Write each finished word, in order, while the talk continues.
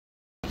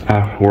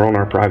We're on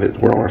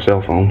our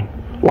cell phone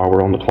while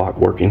we're on the clock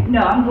working. No,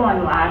 I'm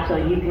going live so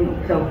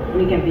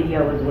we can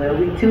video as well.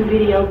 We two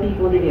video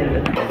people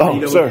together.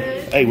 Oh, sir.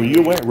 Hey, were you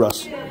aware,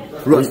 Russ?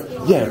 Were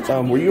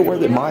you aware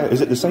that Maiya,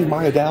 is it the same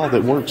Maiya Dowell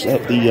that works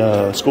at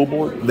the school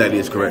board? That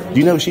is correct. Do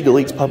you know she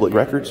deletes public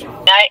records?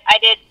 I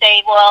did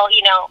say, well,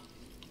 you know,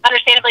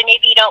 understandably,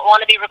 maybe you don't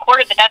want to be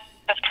recorded, but that's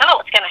kind of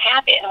what's going to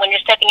happen when you're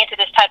stepping into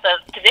this type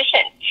of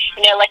position.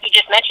 You know, like you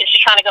just mentioned,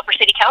 she's trying to go for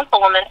city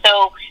councilwoman,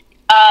 so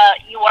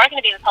you are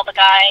going to be the public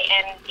eye,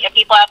 and you know,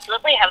 people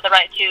absolutely have the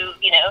right to,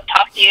 you know,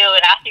 talk to you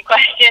and ask you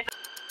questions.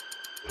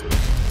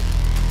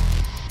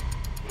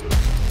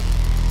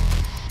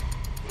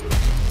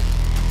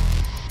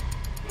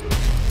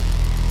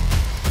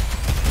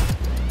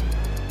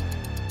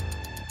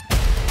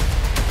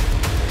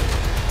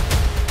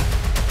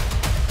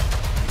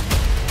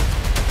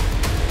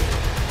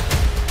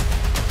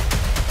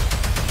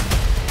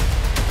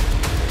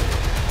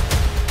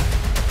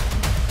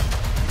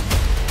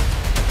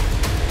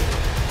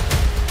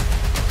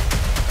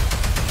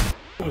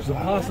 Was the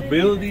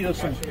possibility of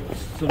some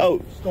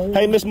storm?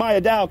 Hey, Miss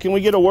Maiya Dowell, can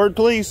we get a word,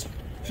 please?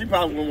 She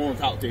probably won't want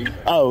to talk to you.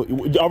 Oh,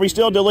 are we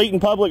still deleting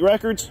public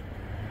records?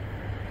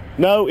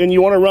 No, and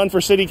you want to run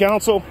for city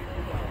council?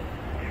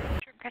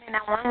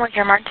 911, what's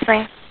your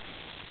emergency?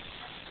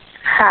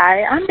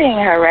 Hi, I'm being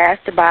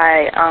harassed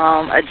by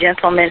a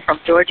gentleman from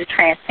Georgia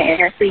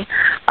Transparency.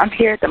 I'm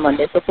here at the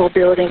municipal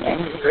building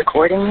and he's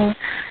recording me,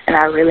 and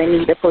I really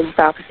need a police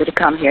officer to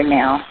come here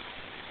now.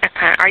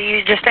 Okay, are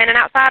you just standing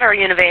outside or are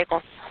you in a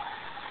vehicle?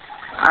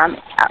 I'm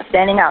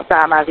standing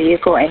outside my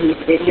vehicle and he's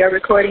video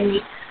recording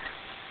me.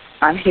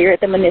 I'm here at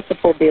the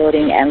municipal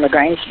building in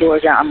Lagrange,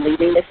 Georgia. I'm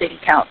leaving the city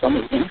council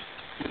meeting.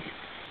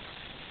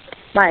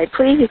 Like,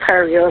 please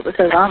hurry up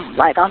because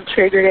I'm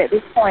triggered at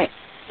this point.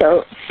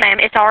 So, Ma'am,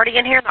 it's already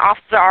in here. The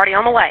officers are already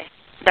on the way.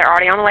 They're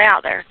already on the way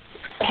out there.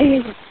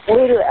 He's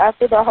literally,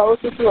 after the whole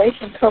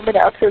situation coming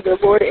out to the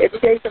Board of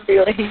Education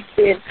building, he's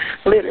been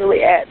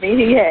literally at me.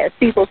 He has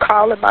people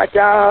calling my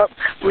job,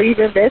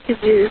 leaving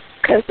messages,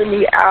 cussing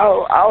me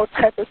out, all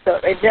type of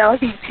stuff. And now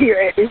he's here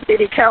at this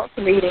city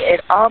council meeting,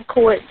 and I'm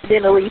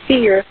coincidentally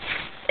here.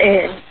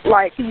 And,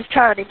 like, he's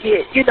trying to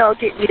get me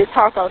to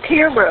talk on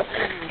camera.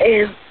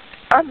 And,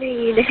 I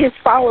mean, his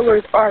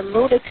followers are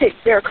lunatics.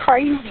 They're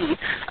crazy.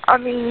 I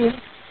mean,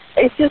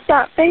 it's just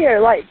not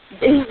fair. Like,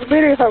 he's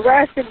literally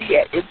harassing me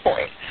at this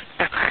point.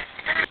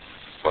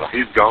 Well,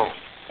 he's gone.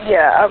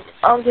 Yeah,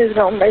 I'm just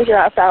going to make sure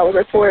I file a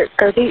report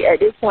because at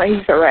this point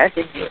he's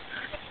harassing me.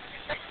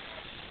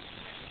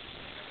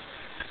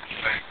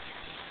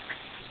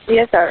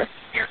 Yes, sir.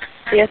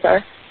 Yes,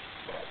 sir.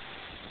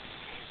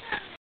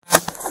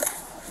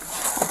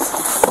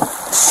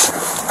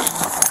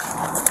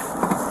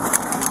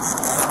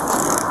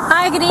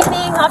 Hi, good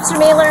evening, Officer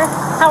Mailer.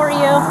 How are you?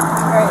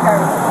 Great, how are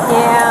you?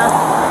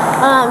 Yeah.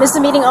 Is the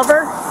meeting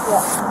over?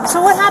 Yeah.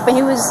 So what happened?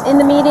 He was in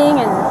the meeting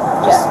and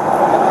just...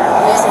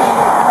 Yes, he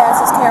has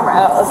his camera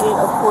out again,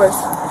 of course,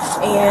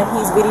 and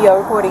he's video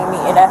recording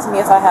me and asking me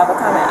if I have a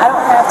comment. I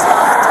don't have time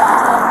to talk to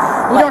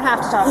him. You don't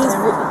have to talk to him. He's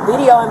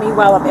videoing me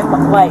while I'm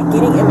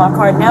getting in my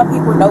car. Now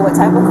people know what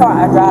type of car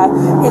I drive.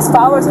 His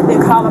followers have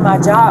been calling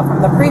my job from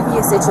the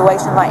previous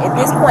situation. Like, at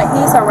this point,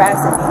 he's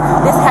harassing me.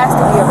 This has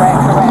to be a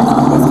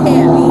harassment. This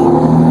can't be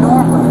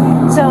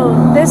normal. So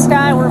this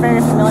guy we're very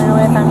familiar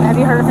with. Have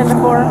you heard of him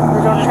before?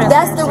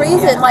 That's the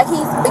reason. Like,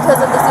 he's because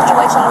of the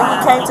situation when he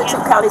came to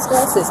Troup County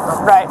school system.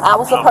 Right. I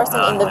was the person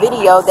in the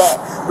video that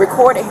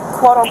recorded,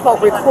 quote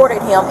unquote,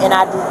 recorded him, and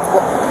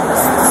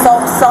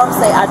some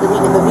say I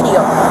deleted the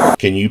video.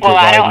 Can you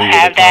provide me with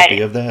a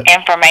copy of that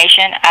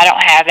information? I don't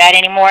have that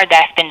anymore.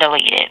 That's been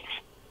deleted.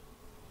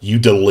 You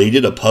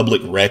deleted a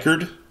public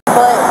record?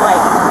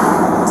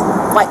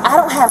 But like I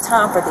don't have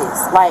time for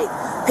this. Like,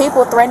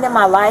 people threatening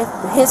my life.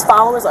 His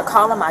followers are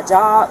calling my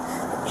job.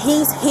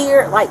 He's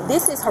here. Like,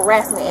 this is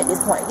harassment at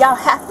this point. Y'all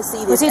have to see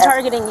this. Was he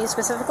targeting you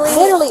specifically?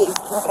 Literally,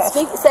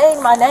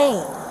 saying my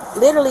name.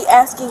 Literally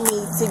asking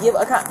me to give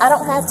a comment. I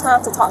don't have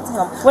time to talk to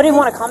him. What do you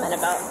want to comment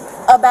about?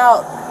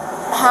 About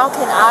how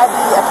can I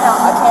be a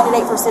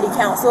candidate for city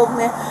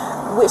councilman,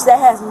 which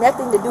that has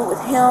nothing to do with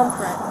him.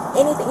 Right.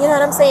 Anything, you know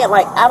what I'm saying?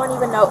 Like, I don't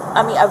even know.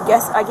 I mean, I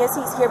guess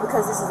he's here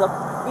because this is a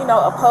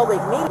public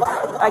meeting.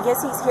 I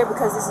guess he's here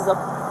because this is a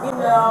public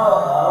meeting.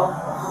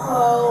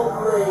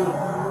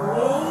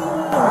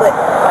 But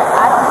like,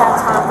 I don't have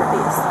time for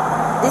this.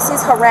 This is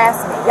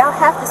harassment. Y'all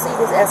have to see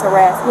this as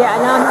harassment. Yeah,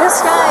 no,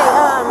 this guy,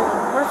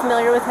 we're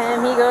familiar with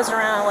him. He goes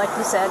around, like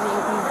you said,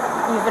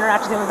 you've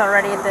interacted with him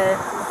already at the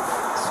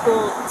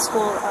school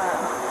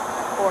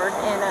board,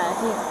 and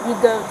he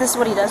goes. This is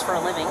what he does for a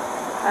living.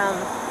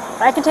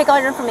 I can take all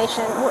your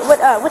information.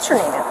 What's your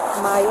name?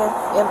 Maiya,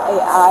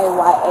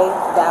 M-A-I-Y-A,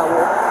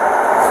 Dowell.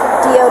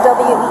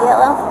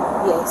 D-O-W-E-L-L?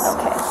 Yes.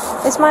 Okay.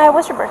 Miss Maiya,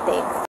 what's your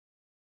birthday?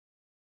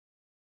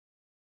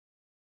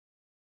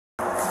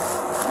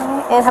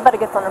 Okay. And how about a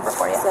good phone number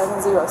for you?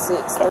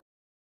 706.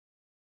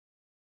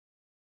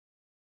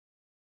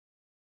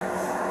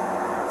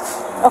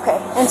 Okay.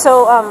 And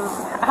so,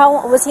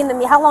 How was he in the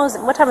meeting? How long was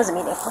it? What time was the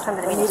meeting? What time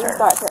did the meeting The meeting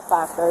start? starts at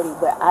 5:30,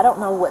 but I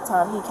don't know what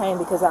time he came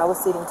because I was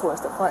sitting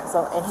towards the front,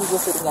 so and he was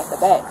sitting at the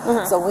back.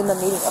 So when the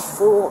meeting, a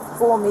full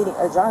meeting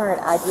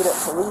adjourned, I get up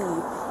to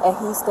leave, and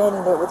he's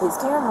standing there with his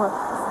camera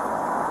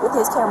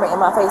in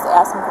my face,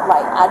 asking,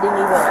 like, all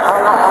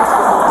I asked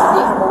was to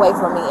get him away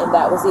from me, and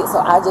that was it.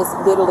 So I just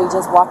literally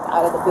just walked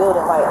out of the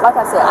building. Like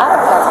I said, I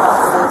don't have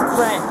time for this.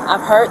 Right.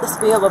 I've heard the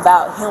spiel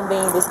about him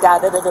being this guy,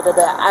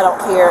 I don't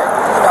care.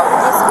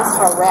 This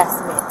is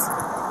harassment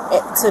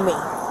to me.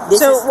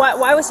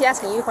 Why was he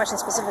asking you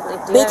questions specifically?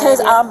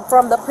 Because I'm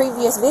from the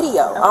previous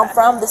video. Okay. I'm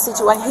from the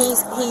situation.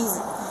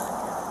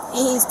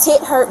 He's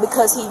tit hurt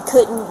because he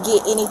couldn't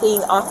get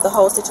anything off the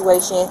whole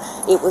situation.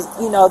 It was,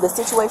 the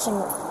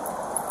situation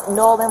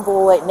null and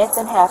void,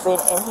 nothing happened,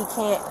 and he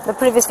can't. The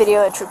previous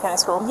video at Troop County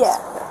School. Yeah,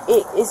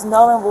 it's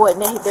null and void.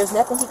 There's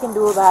nothing he can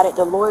do about it.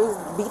 The lawyers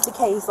beat the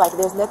case. Like,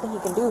 there's nothing he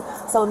can do.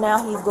 So now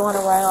he's going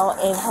around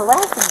and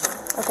harassing me.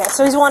 Okay,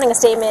 so he's wanting a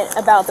statement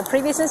about the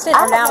previous incident,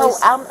 or now he's...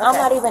 I'm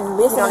not even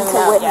listening to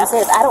what he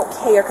says. I don't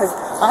care, because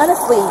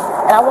honestly,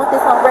 and I want this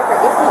on record,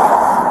 if he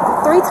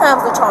 3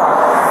 times the charm,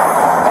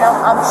 and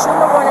I'm shooting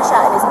a warning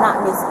shot and it's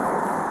not missing,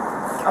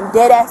 I'm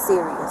dead ass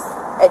serious.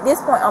 At this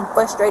point, I'm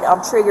frustrated,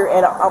 I'm triggered,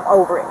 and I'm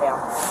over it now.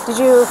 Did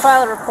you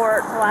file a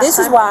report last time? This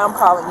is why I'm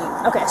calling you.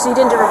 Okay, so you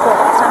didn't do a report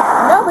last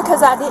time? No, because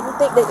I didn't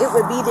think that it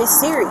would be this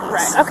serious.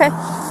 Right, okay.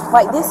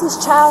 Like, this is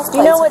child's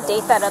play. Do you know what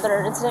date that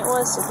other incident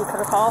was, if you could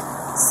recall?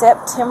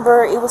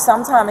 September. It was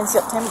sometime in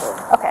September.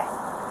 Okay.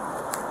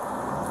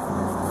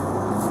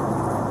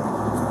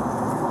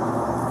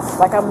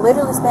 Like, I'm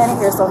literally standing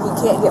here so he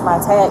can't get my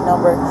tag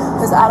number,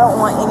 because I don't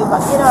want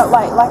anybody,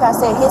 like I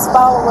said, his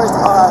followers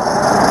are,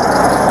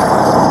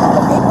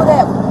 the people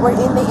that were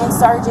in the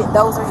insurgent,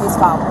 those are his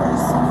followers.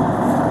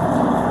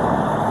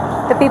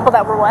 The people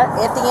that were what?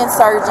 At the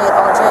insurgent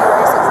on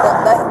January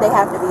 6th, they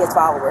have to be his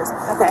followers.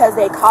 Okay. Because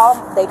they call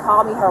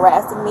me,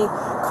 harassing me,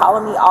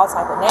 calling me all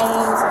type of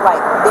names. Like,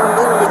 they're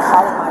literally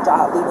calling my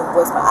job, leaving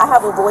voicemail. I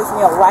have a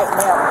voicemail right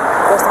now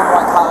where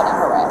someone called and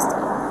harassed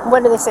me.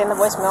 What do they say in the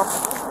voicemail?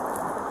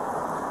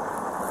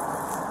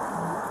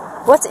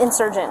 What's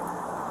insurgent?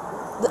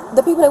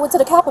 The people that went to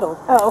the Capitol.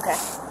 Oh, okay.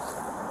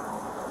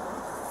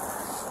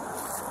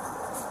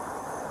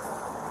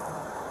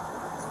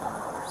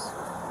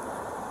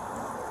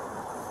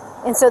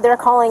 And so they're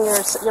calling your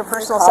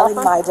personal cell phone?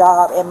 Calling my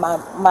job, and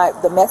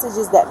the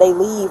messages that they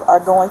leave are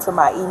going to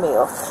my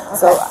email. Okay.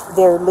 So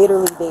they're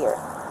literally there.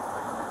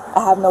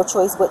 I have no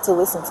choice but to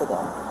listen to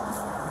them.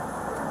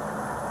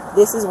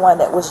 This is one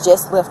that was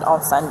just left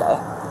on Sunday.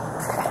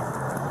 Okay.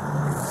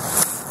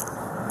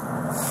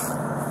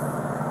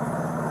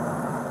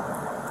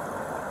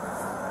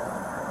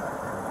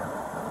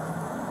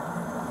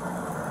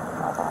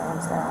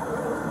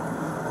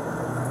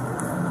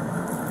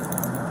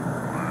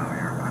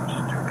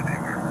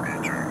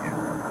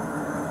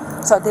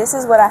 So this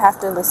is what I have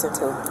to listen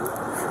to.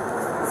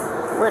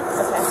 What?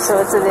 Okay,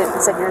 so it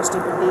said you're a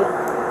stupid bee?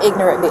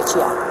 Ignorant bitch,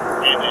 yeah.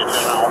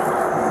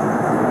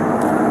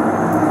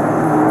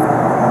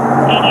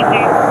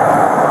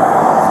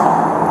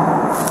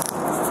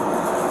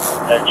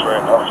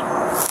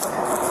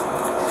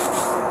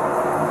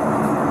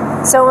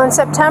 So in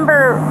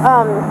September,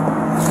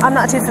 I'm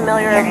not too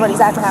familiar with what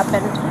exactly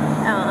happened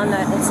on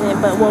that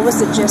incident, but what was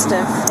the gist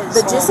of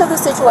his... The gist of the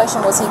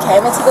situation was he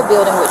came into the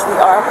building, which we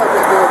are a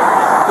public building.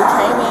 He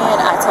came in,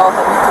 I told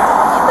him, you can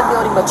come in the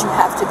building, but you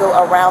have to go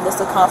around the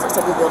circumference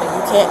of the building.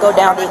 You can't go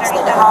down the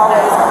extended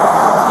hallways.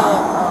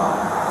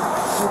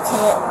 You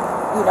can't,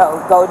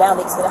 go down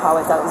the extended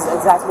hallways. That was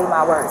exactly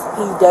my words.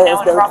 He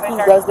does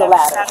the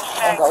ladder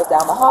and goes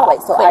down the hallway.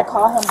 So I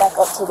call him back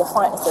up to the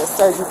front and says,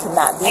 sir, you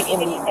cannot be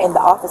in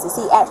the offices.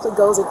 He actually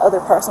goes in other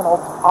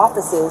personal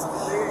offices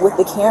with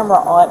the camera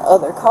on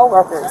other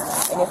coworkers.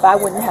 And if I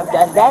wouldn't have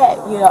done that,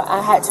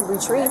 I had to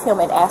retrieve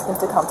him and ask him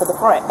to come to the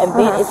front. And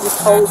then it's this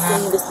whole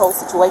scene, this whole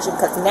situation,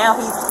 because now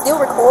he's still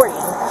recording.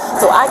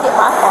 So I get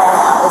my phone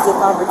out as if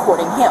I'm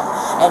recording him.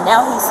 And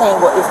now he's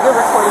saying, well, if you're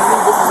recording me,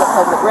 this is a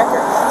public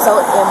record. So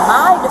in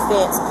my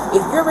defense,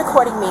 if you're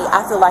recording me,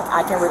 I feel like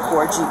I can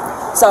record you.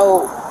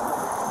 So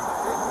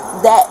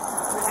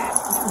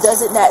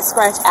doesn't that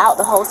scratch out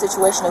the whole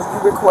situation of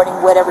you recording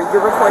whatever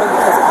you're recording,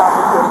 because if I'm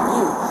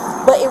recording you?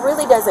 But it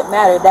really doesn't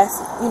matter. That's,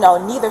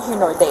 neither here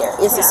nor there.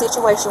 It's a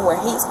situation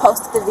where he's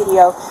posted the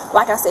video.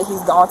 Like I said,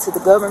 he's gone to the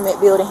government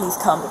building. He's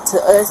come to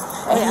us.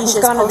 And he's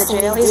just gone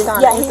posting to the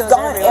jail. He's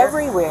gone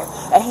everywhere.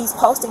 And he's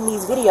posting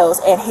these videos.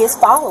 And his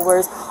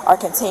followers are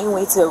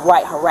continuing to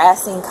write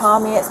harassing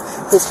comments.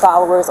 His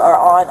followers are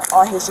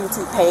on his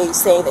YouTube page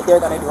saying that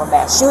they're going to do a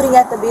mass shooting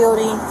at the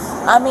building.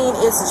 I mean,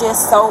 it's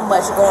just so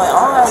much going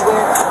on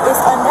where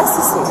it's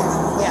unnecessary.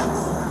 Yeah.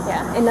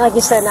 And like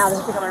you said, now this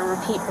is becoming a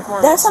repeat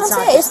performance. That's what I'm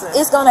saying.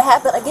 It's going to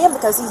happen again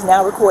because he's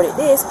now recorded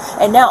this,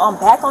 and now I'm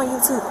back on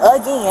YouTube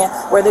again,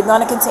 where they're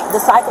going to continue.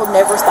 The cycle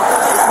never stops.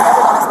 It's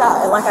never going to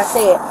stop. And like I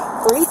said,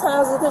 3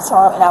 times is the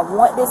charm, and I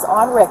want this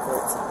on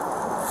record.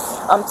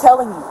 I'm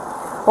telling you.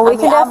 Well, we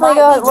can definitely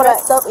go.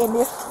 Dressed up in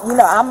this,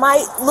 I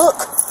might look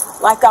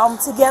like I'm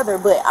together,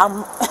 but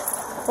I'm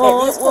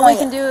Well, At this what point,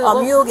 we can do,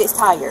 a mule gets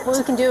tired. What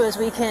we can do is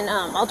we can,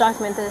 I'll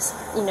document this,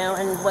 you know,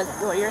 and what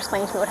you're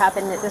explaining to me what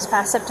happened this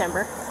past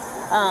September,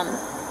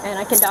 and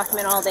I can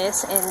document all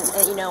this,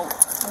 and you know,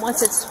 once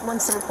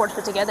the report's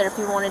put together, if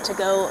you wanted to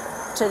go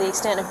to the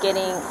extent of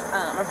getting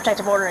a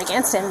protective order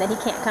against him, then he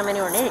can't come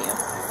anywhere near you.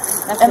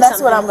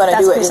 That's what I'm going to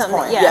do at this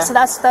point. Yeah, so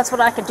that's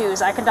what I could do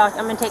is I'm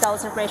going to take all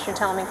this information you're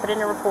telling me, put it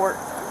in a report,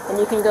 and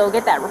you can go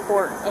get that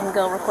report and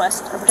go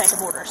request a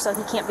protective order. So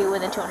he can't be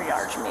within 200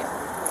 yards from you.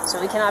 So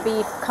he cannot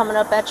be coming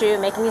up at you,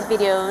 making these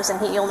videos,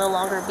 and he'll no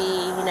longer be,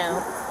 you know,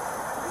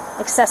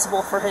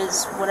 accessible for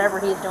his whatever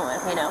he's doing,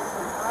 you know.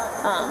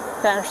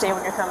 But I understand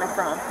where you're coming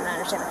from, and I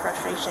understand the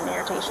frustration and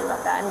irritation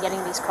about that and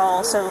getting these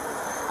calls. So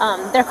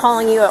they're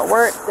calling you at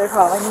work? They're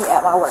calling me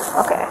at my work.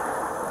 Okay.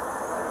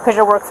 Because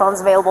your work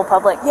phone's available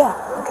public? Yeah.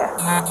 Okay.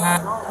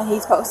 And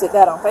he's posted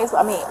that on Facebook.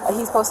 I mean,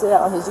 he's posted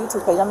that on his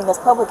YouTube page. I mean, that's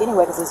public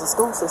anyway because it's a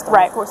school system.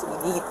 Right. Of course, we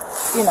need,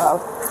 you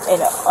know, and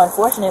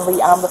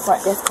unfortunately, I'm the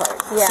front desk clerk.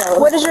 Yeah. So,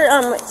 what is your,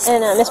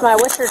 Miss Maiya,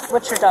 what's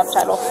your job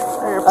title?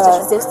 Or your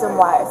position?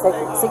 System-wide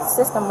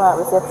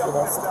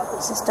receptionist.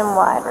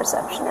 System-wide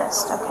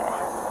receptionist, okay.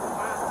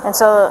 And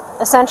so,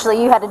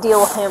 essentially, you had to deal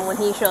with him when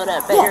he showed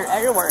up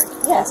at your work.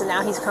 Yeah. And so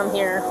now he's come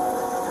here.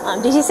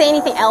 Did he say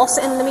anything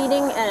else in the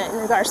meeting in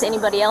regards to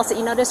anybody else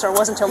that you noticed, or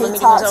wasn't until the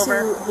meeting was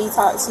over? He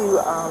talked to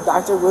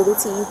Dr.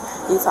 Willity.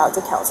 He talked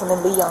to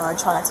Councilman Leon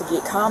trying to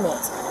get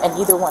comments, and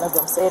neither one of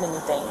them said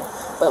anything.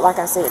 But like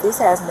I said, this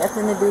has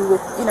nothing to do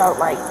with, you know,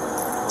 like,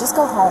 just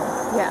go home.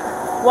 Yeah.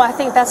 Well, I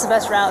think that's the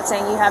best route,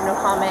 saying you have no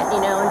comment,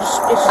 you know, and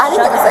just I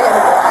didn't even say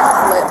anything. I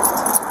just left.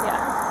 Yeah,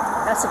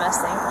 that's the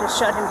best thing.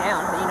 Just shut him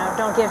down. You know,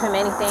 don't give him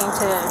anything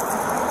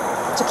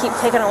to keep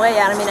taking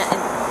away at. I mean,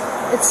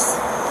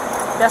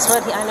 that's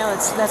what I know.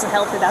 It doesn't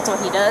help that that's what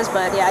he does,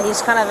 but yeah,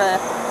 he's kind of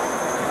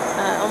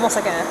almost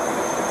like a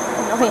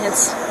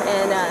annoyance,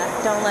 and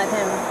don't let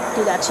him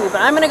do that to you.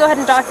 But I'm going to go ahead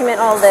and document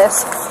all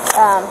this,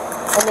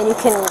 and then you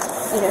can,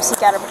 you know,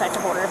 seek out a protective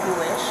order if you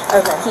wish.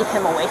 Okay. Keep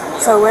him away from you.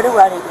 So what do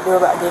I need to do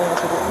about getting a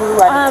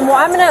well,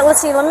 I'm gonna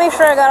let's me make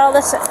sure I got all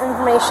this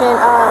information.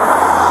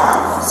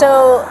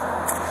 So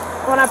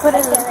when I put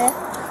in,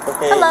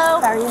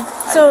 hello, how are you?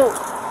 So.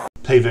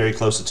 Pay very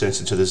close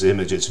attention to this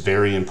image. It's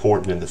very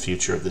important in the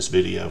future of this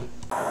video.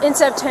 In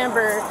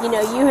September, you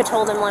know, you had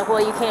told him, like, well,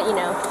 you can't, you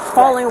know,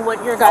 following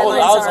what your guidelines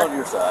are. I was on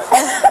your side.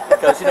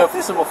 Because, you know, for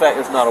the simple fact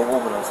there's not a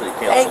woman on City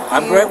Council.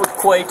 I'm great with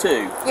Quay,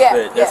 too,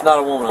 but there's not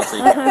a woman on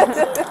City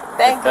Council.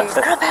 Thank you.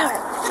 Girl power.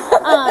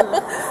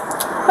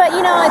 But,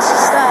 you know, it's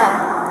just,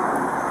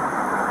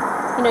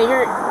 you know,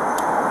 you're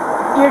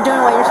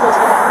doing what you're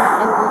supposed to be doing.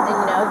 And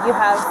you know,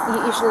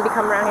 you shouldn't be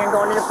coming around here and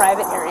going into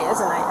private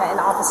areas and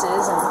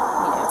offices and,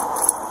 you know,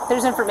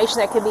 there's information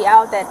that could be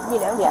out that,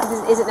 you know,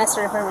 isn't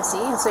necessary for him to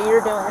see, and so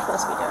you're doing what you're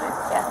supposed to be doing.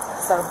 Yeah.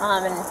 So,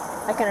 and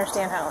I can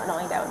understand how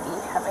annoying that would be,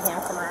 having him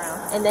come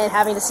around and then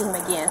having to see him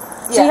again.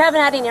 So you haven't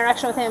had any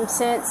interaction with him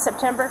since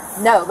September?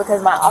 No,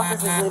 because my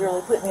office has literally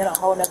put me in a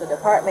whole other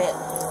department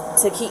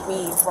to keep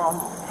me from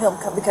him,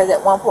 because at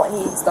one point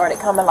he started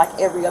coming like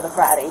every other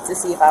Friday to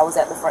see if I was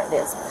at the front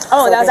desk.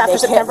 Oh, so that was after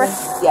September?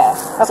 Okay.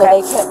 So they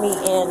kept me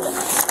in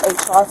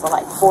HR for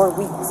like 4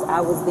 weeks.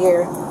 I was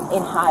there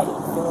in hiding,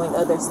 doing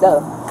other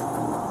stuff.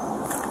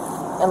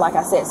 And like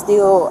I said,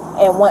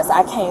 and once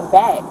I came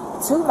back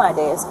to my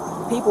desk,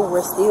 people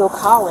were still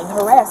calling,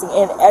 harassing.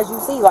 And as you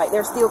see, like,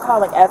 they're still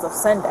calling as of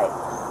Sunday.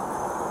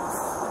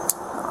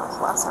 Oh,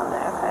 last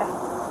Sunday, okay.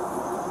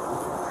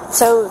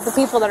 So the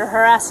people that are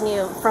harassing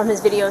you from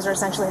his videos are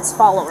essentially his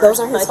followers.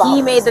 Those are his followers.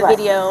 He made the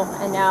video,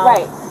 and now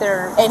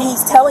they're... And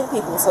he's telling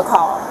people to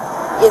call.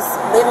 It's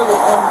literally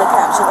in the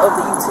caption of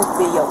the YouTube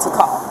video to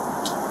call.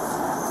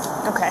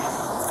 Okay.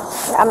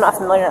 I'm not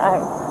familiar.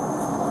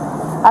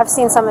 I've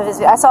seen some of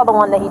his... I saw the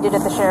one that he did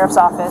at the sheriff's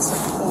office,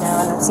 you know,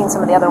 and I've seen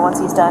some of the other ones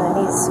he's done, and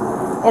he's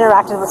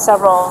interacted with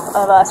several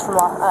of us from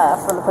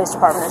the police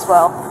department as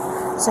well.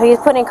 So he's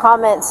putting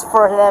comments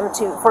for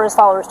his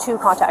followers to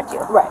contact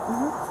you. Right.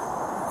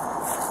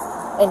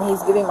 And he's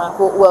giving my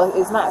full... Well,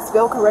 it's not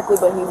spelled correctly,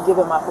 but he's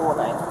giving my full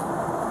name.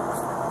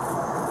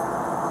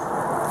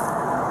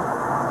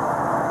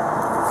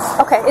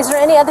 Okay. Is there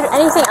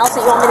anything else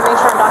that you want me to make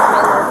sure I'm documenting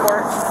in the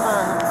report?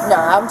 No,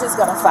 I'm just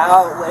going to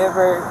file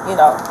whatever, you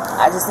know,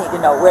 I just need to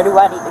know where do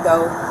I need to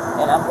go,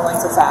 and I'm going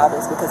to file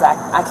this because I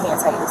can't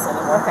take this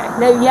anymore. Okay.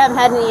 No, you haven't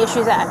had any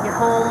issues at your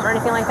home or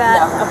anything like that?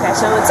 No. Okay,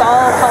 so it's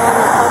all calling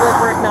your public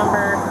work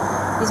number.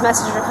 These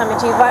messages are coming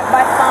to you by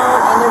phone,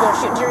 and they're going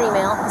to shoot to your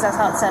email because that's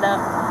how it's set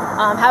up.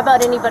 How about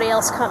anybody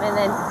else come, and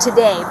then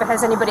today, but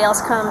has anybody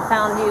else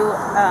found you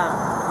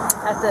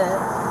at the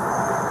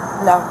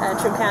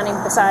True County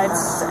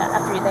besides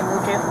after they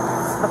moved you?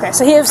 Okay,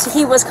 so he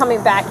was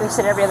coming back. You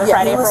said every other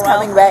Friday for a while. He was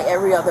coming back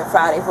every other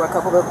Friday for a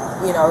couple of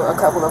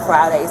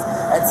Fridays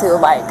until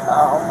like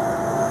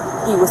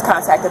he was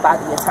contacted by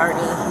the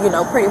attorney. You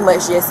know, pretty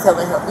much just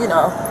telling him, you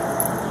know,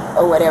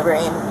 or whatever.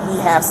 And we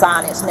have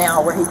signage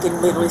now where he can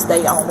literally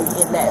stay only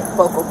in that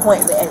focal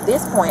point. But at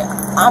this point,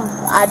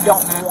 I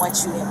don't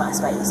want you in my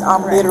space.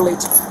 I'm literally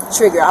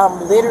triggered.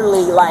 I'm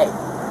literally like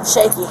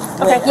shaky.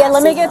 Okay, yeah,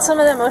 let me get some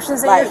of the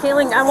emotions that like, you're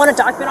feeling. I want to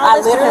document all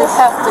this. I literally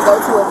have to go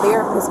to a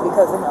therapist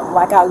because of him.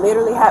 Like, I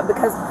literally have,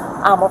 because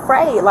I'm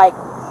afraid. Like,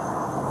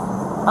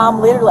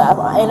 I'm literally,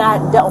 and I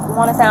don't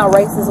want to sound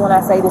racist when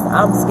I say this,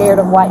 I'm scared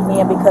of white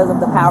men because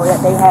of the power that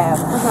they have.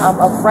 I'm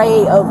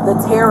afraid of the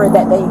terror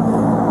that they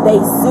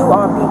sue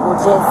on people.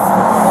 Just,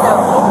 you know,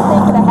 anything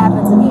could have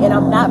happened to me, and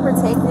I'm not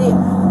protected.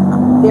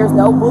 There's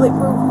no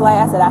bulletproof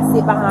glass that I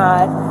sit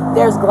behind.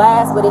 There's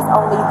glass, but it's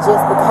only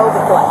just the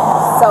COVID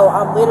glass. So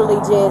I'm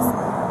literally just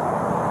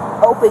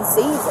open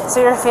season.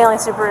 So you're feeling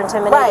super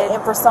intimidated. Right,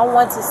 and for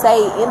someone to say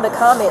in the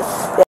comments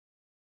that,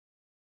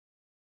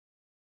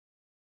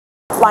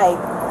 like,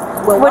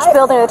 which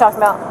building are they talking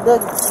about? The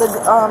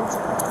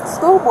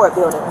school board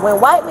building.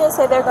 When white men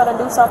say they're going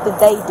to do something,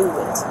 they do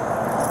it.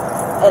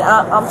 And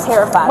I'm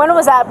terrified. When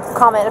was that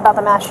comment about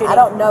the mass shooting? I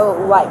don't know,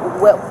 like,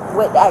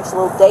 what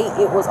actual date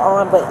it was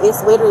on, but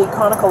it's literally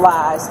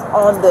chronicalized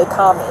on the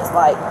comments.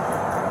 Like,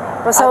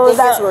 so I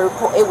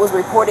think it was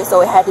reported,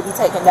 so it had to be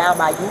taken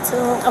down by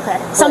YouTube. Okay.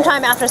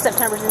 Sometime after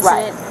September's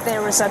incident,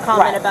 there was a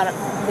comment about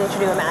they should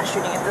do a mass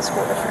shooting at the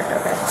school district.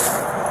 Okay.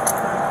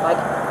 Like,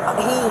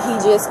 he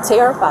just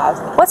terrifies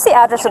me. What's the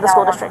address of the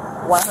school district?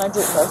 100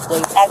 North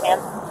Davis. Admin.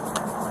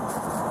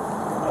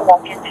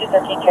 Walk into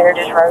the King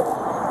Heritage Road.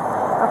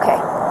 Okay.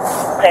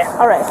 Clear.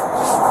 All right.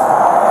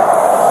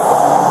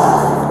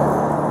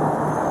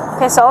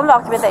 Okay, so I'll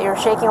document that you're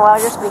shaking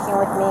while you're speaking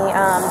with me,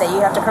 that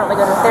you have to currently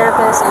go to a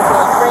therapist, that you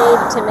feel afraid,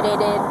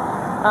 intimidated.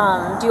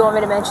 Do you want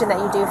me to mention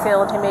that you do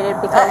feel intimidated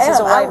because he's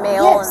a white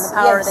male and the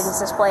power that he's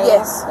displaying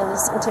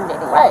is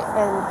intimidating? Right.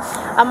 And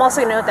I'm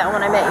also going to note that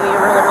when I met you, you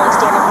were really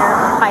standing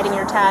here hiding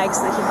your tags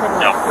so that he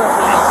couldn't look me.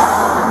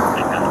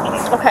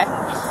 Okay.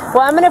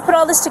 Well, I'm going to put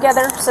all this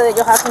together so that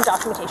you'll have some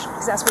documentation,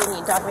 because that's what we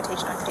need,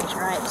 documentation,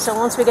 right? So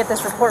once we get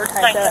this report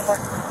typed up,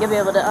 you'll be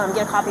able to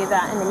get a copy of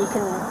that, and then you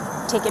can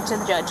take it to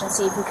the judge and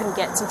see if you can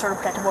get some sort of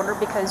protective order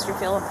because you're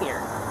feeling fear.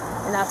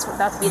 And that's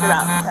be the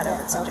route that I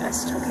would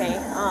suggest, okay?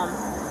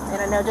 And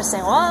I know just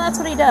saying, well, that's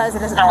what he does,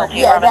 it doesn't help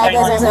you. Yeah, that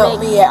doesn't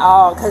help me at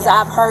all, because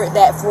I've heard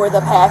that for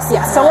the past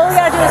 6 months. So what we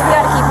got to do is we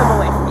got to keep him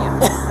away from you.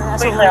 And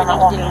that's what we're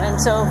going to do. And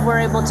so if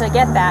we're able to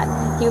get that,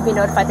 he will be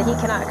notified that he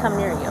cannot come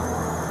near you.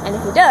 And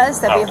if he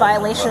does, that'd be a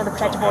violation of the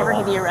protective order,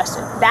 he'd be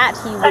arrested. That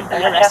he would be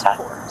arrested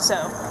for. So,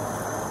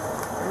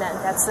 and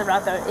that's the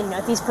route that,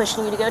 if he's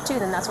pushing you to go to,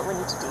 then that's what we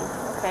need to do.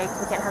 Okay?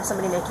 We can't have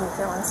somebody making you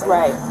feel unsafe.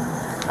 Right.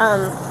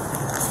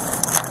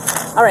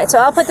 Alright, so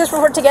I'll put this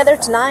report together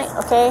tonight,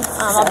 okay?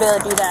 I'll be able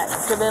to do that.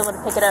 You'll be able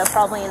to pick it up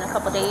probably in a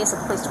couple of days at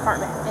the police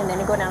department, and then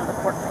go down to the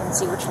court and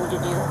see what you need to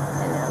do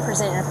and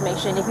present your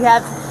information. If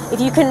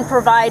you can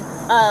provide,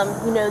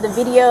 the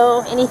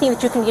video, anything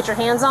that you can get your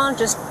hands on,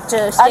 just to state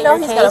your case. I know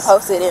he's going to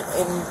post it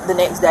in the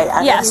next day.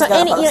 So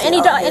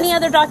any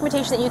other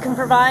documentation that you can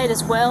provide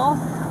as well,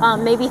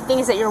 maybe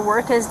things that your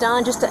work has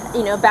done, just to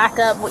back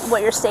up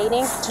what you're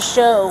stating to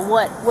show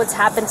what's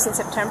happened since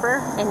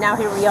September, and now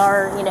here we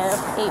are,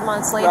 8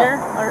 months later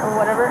or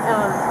whatever.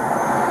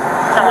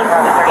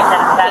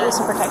 Get you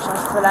some protection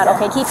for that.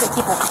 Okay, keep it.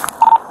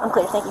 I'm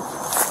clear. Thank you.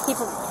 Keep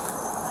it.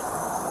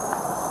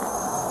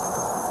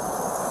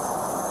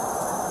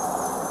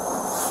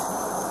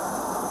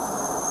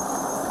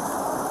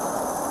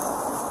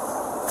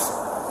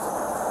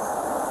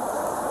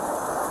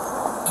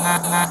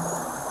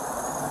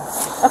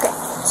 Okay,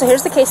 so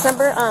here's the case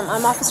number.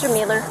 I'm Officer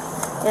Mueller,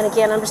 and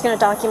again, I'm just going to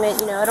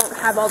document, I don't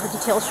have all the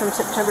details from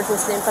September's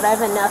incident, but I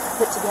have enough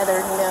to put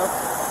together,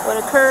 what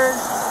occurred,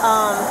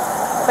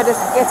 but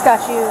it's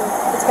got you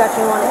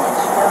on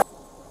edge.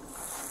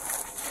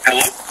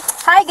 Hello?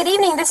 Hi, good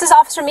evening. This is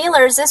Officer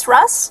Mueller. Is this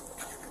Russ?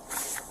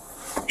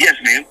 Yes,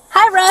 ma'am.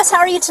 Hi, Russ. How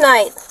are you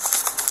tonight?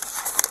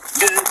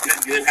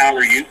 Good. How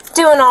are you?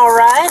 Doing all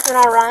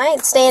right.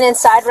 Staying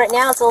inside right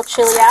now. It's a little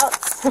chilly out.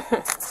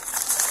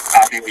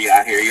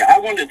 I hear you. I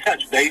wanted to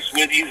touch base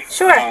with you.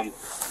 Sure.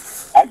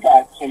 I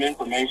got some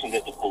information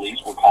that the police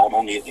were called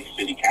on me at the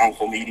city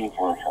council meeting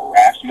for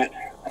harassment.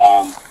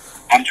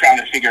 I'm trying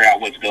to figure out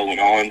what's going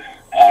on.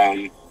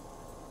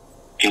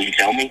 Can you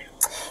tell me?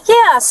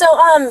 Yeah. So,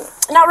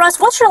 now, Russ,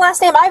 what's your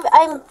last name?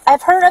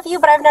 I've heard of you,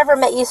 but I've never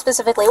met you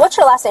specifically. What's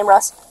your last name,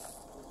 Russ?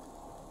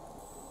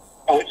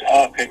 Oh, it's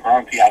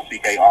Pickron,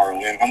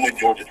 P-I-C-K-R-O-N. I'm with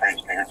Georgia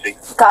Transparency.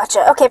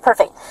 Gotcha. Okay,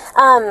 perfect.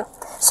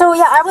 So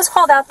yeah, I was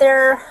called out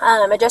there.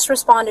 I just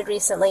responded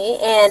recently,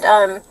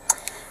 and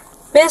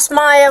Miss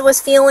Maiya was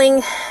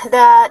feeling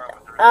that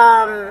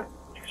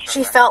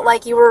she felt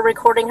like you were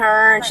recording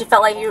her, and she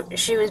felt like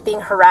she was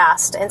being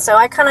harassed. And so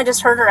I kind of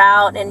just heard her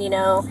out, and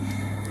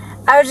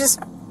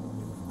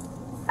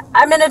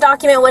I'm going to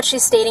document what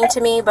she's stating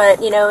to me,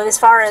 but, as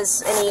far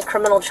as any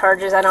criminal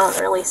charges, I don't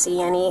really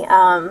see any,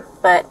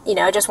 but,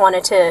 I just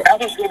wanted to... I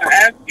was going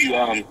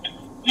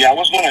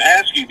to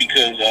ask you,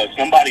 because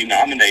somebody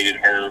nominated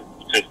her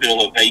to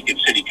fill a vacant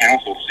city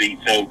council seat,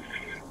 so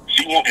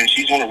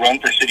she's going to run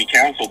for city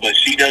council, but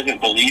she doesn't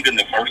believe in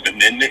the First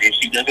Amendment, and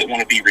she doesn't want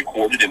to be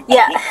recorded in public.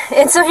 Yeah,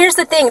 and so here's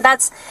the thing,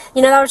 that's,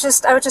 I was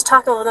just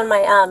talking with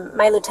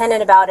my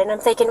lieutenant about it, and I'm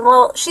thinking,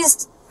 well,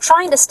 she's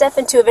trying to step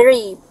into a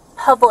very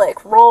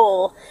public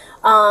role.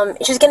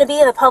 She's going to be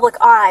in the public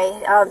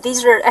eye.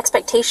 These are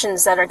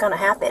expectations that are going to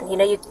happen. You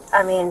know,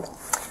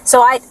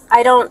 so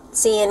I don't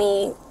see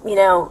any, you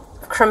know,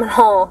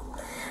 criminal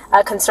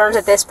concerns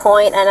at this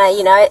point. And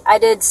I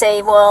did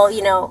say, well,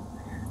 you know,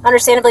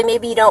 understandably,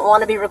 maybe you don't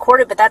want to be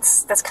recorded, but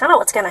that's kind of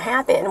what's going to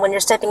happen when you're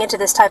stepping into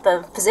this type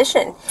of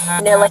position.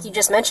 You know, like you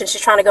just mentioned,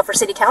 she's trying to go for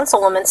city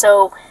councilwoman,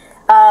 so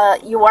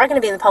you are going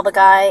to be in the public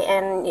eye,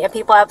 and you know,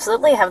 people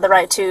absolutely have the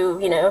right to,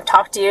 you know,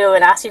 talk to you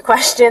and ask you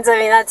questions. I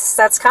mean,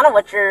 that's kind of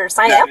what you're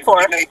signing up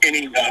for. Did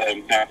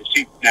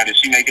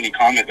she make any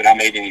comment that I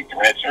made any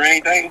threats or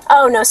anything?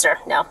 Oh, no, sir,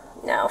 no.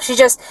 No, she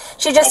just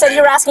said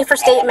you were asking for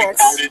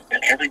statements.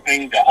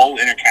 Everything, the whole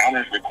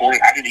encounter is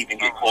recorded. I didn't even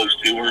get close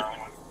to her.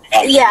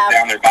 She yeah. was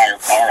down there by her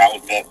car. I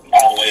was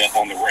all the way up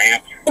on the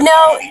ramp.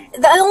 No,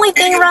 the only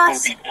thing,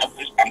 Russ.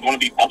 I'm going to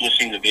be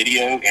publishing the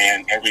video,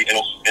 and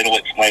it'll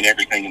explain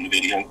everything in the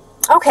video.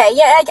 Okay,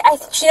 yeah,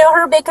 you know,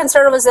 her big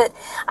concern was that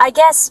I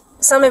guess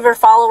some of her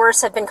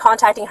followers have been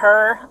contacting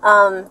her,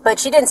 but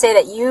she didn't say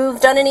that you've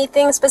done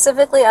anything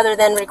specifically other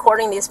than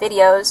recording these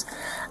videos.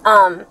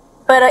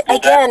 But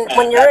again,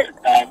 when you're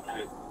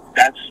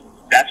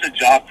that's a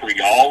job for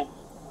y'all.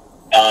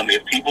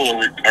 If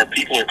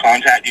people are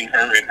contacting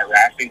her and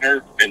harassing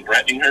her and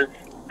threatening her,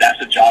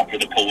 that's a job for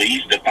the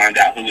police to find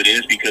out who it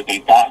is. Because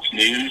when Fox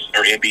News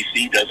or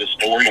NBC does a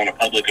story on a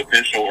public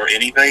official or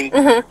anything,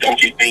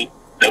 don't you think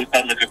those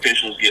public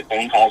officials get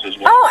phone calls as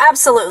well? Oh,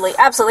 absolutely,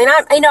 absolutely.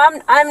 And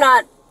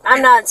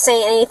I'm not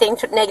saying anything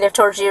negative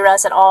towards you,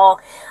 Russ, at all.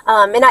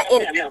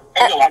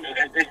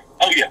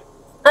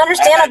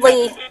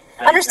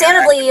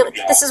 Understandably,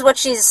 this is what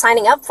she's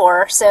signing up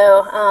for.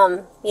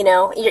 So, you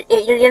know, you're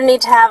going to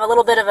need to have a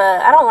little bit of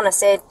a, I don't want to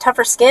say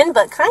tougher skin,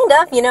 but kind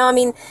of, you know, I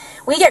mean,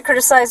 we get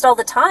criticized all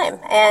the time.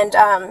 And,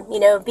 you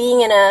know,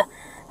 being in a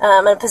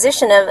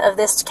position of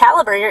this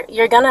caliber,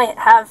 you're going to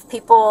have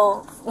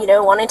people, you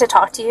know, wanting to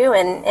talk to you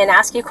and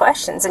ask you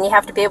questions. And you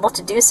have to be able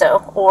to do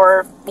so.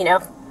 Or, you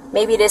know,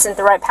 maybe it isn't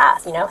the right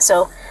path, you know.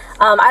 So,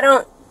 I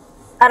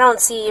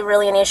don't see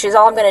really any issues.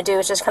 All I'm going to do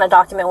is just kind of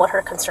document what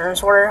her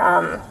concerns were.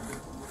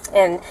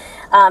 And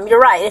you're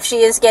right. If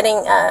she is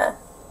getting,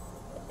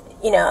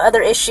 you know,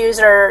 other issues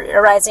are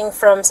arising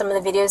from some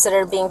of the videos that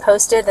are being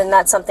posted, then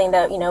that's something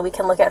that, you know, we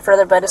can look at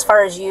further. But as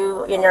far as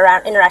you in your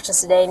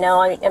interactions today,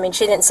 no. I mean,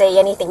 she didn't say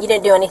anything. You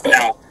didn't do anything.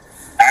 Now,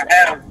 I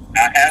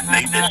have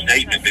made this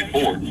statement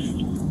before,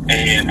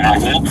 and I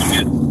welcome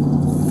it.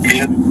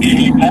 If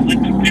any public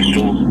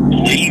officials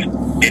believe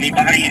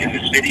anybody in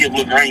the city of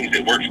Lagrange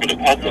that works for the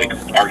public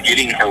are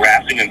getting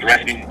harassing and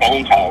threatening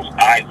phone calls,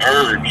 I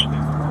urge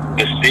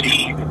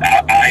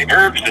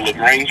the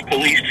Lagrange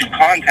police to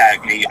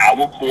contact me. I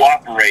will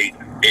cooperate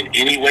in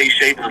any way,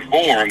 shape, or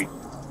form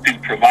to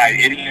provide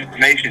any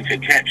information to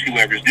catch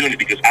whoever's doing it,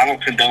 because I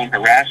don't condone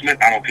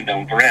harassment, I don't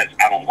condone threats,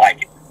 I don't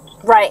like it.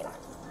 Right.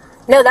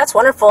 No, that's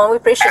wonderful, and we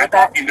appreciate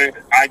that.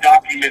 I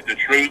document the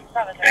truth,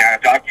 and I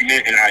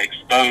document and I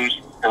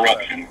expose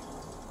corruption.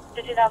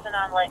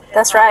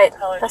 That's right.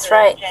 That's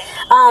right.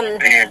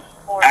 And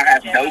I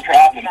have no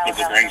problems with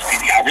the Lagrange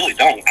PD. I really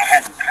don't.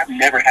 I've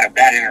never had a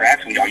bad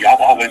interaction with y'all. Y'all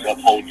have always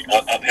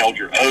upheld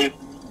your oath.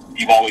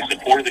 You've always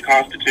supported the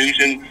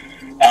Constitution.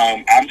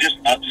 I'm just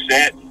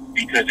upset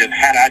because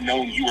had I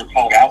known you were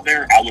called out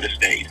there, I would have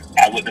stayed.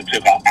 I wouldn't have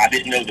took off. I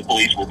didn't know the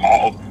police were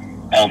called.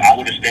 I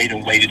would have stayed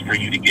and waited for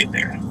you to get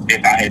there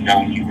if I had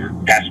known you were.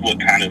 That's what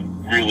kind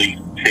of really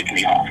ticked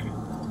me off.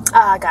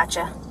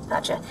 Gotcha.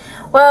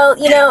 Well,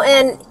 you know,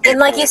 and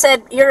like you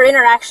said, your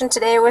interaction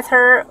today with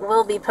her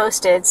will be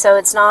posted, so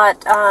it's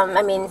not,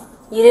 I mean,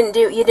 you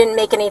didn't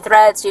make any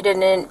threats, you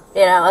didn't,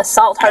 you know,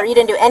 assault her, you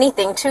didn't do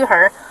anything to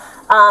her.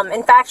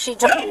 In fact, I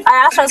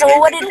asked her, I was like, well,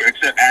 what did...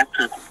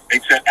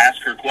 Except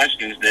ask her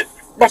questions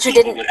that you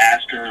didn't... would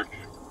ask her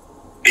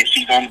if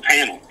she's on the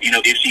panel, you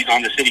know, if she's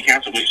on the city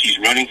council, which she's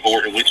running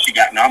for and which she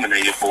got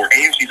nominated for,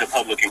 and she's a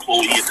public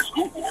employee at the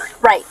school board.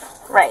 Right.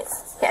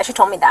 Yeah, she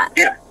told me that.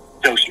 Yeah.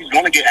 So she's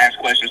going to get asked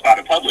questions by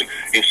the public.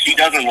 If she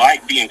doesn't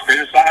like being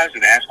criticized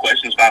and asked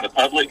questions by the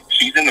public,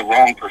 she's in the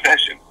wrong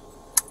profession.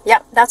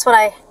 Yep, that's what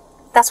I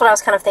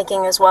was kind of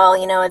thinking as well.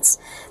 You know, it's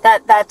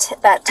that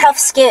tough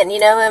skin. You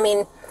know, I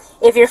mean,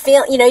 if you're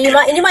feeling, you know, you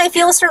might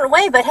feel a certain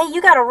way, but hey,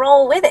 you got to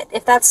roll with it.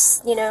 If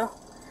that's, you know.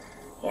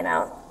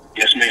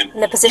 Yes, ma'am.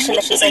 In the position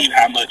that she's in.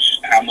 How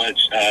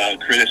much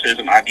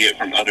criticism I get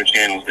from other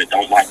channels that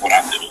don't like what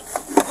I'm doing.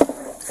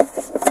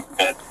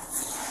 But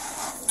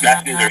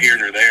that's neither here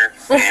nor there.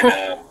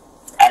 And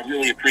I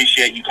really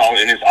appreciate you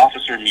calling. And it's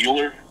Officer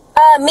Mueller?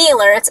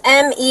 Mealer. It's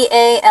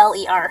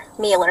Mealer.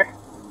 Mealer.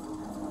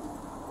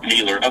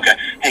 Okay.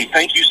 Hey,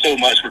 thank you so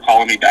much for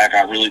calling me back.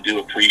 I really do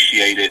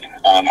appreciate it.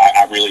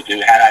 I really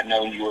do. Had I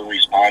known you were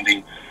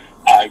responding,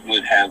 I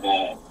would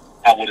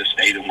have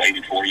stayed and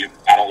waited for you.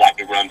 I don't like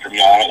to run from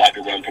y'all. I don't like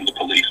to run from the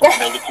police. When I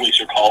know the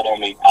police are called on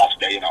me, I'll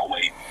stay and I'll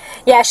wait.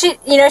 Yeah, she,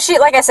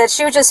 like I said,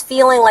 she was just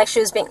feeling like she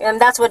was being, and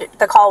that's what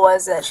the call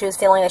was, that she was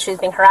feeling like she was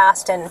being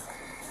harassed, and,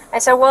 I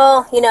said,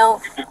 well, you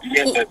know,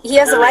 he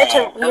has the right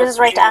to. He has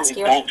the right to ask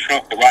you. Don't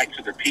trump the rights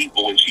of the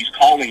people, and she's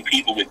calling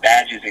people with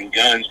badges and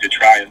guns to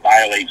try and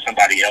violate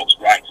somebody else's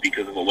rights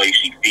because of the way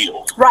she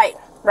feels. Right.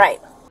 Right.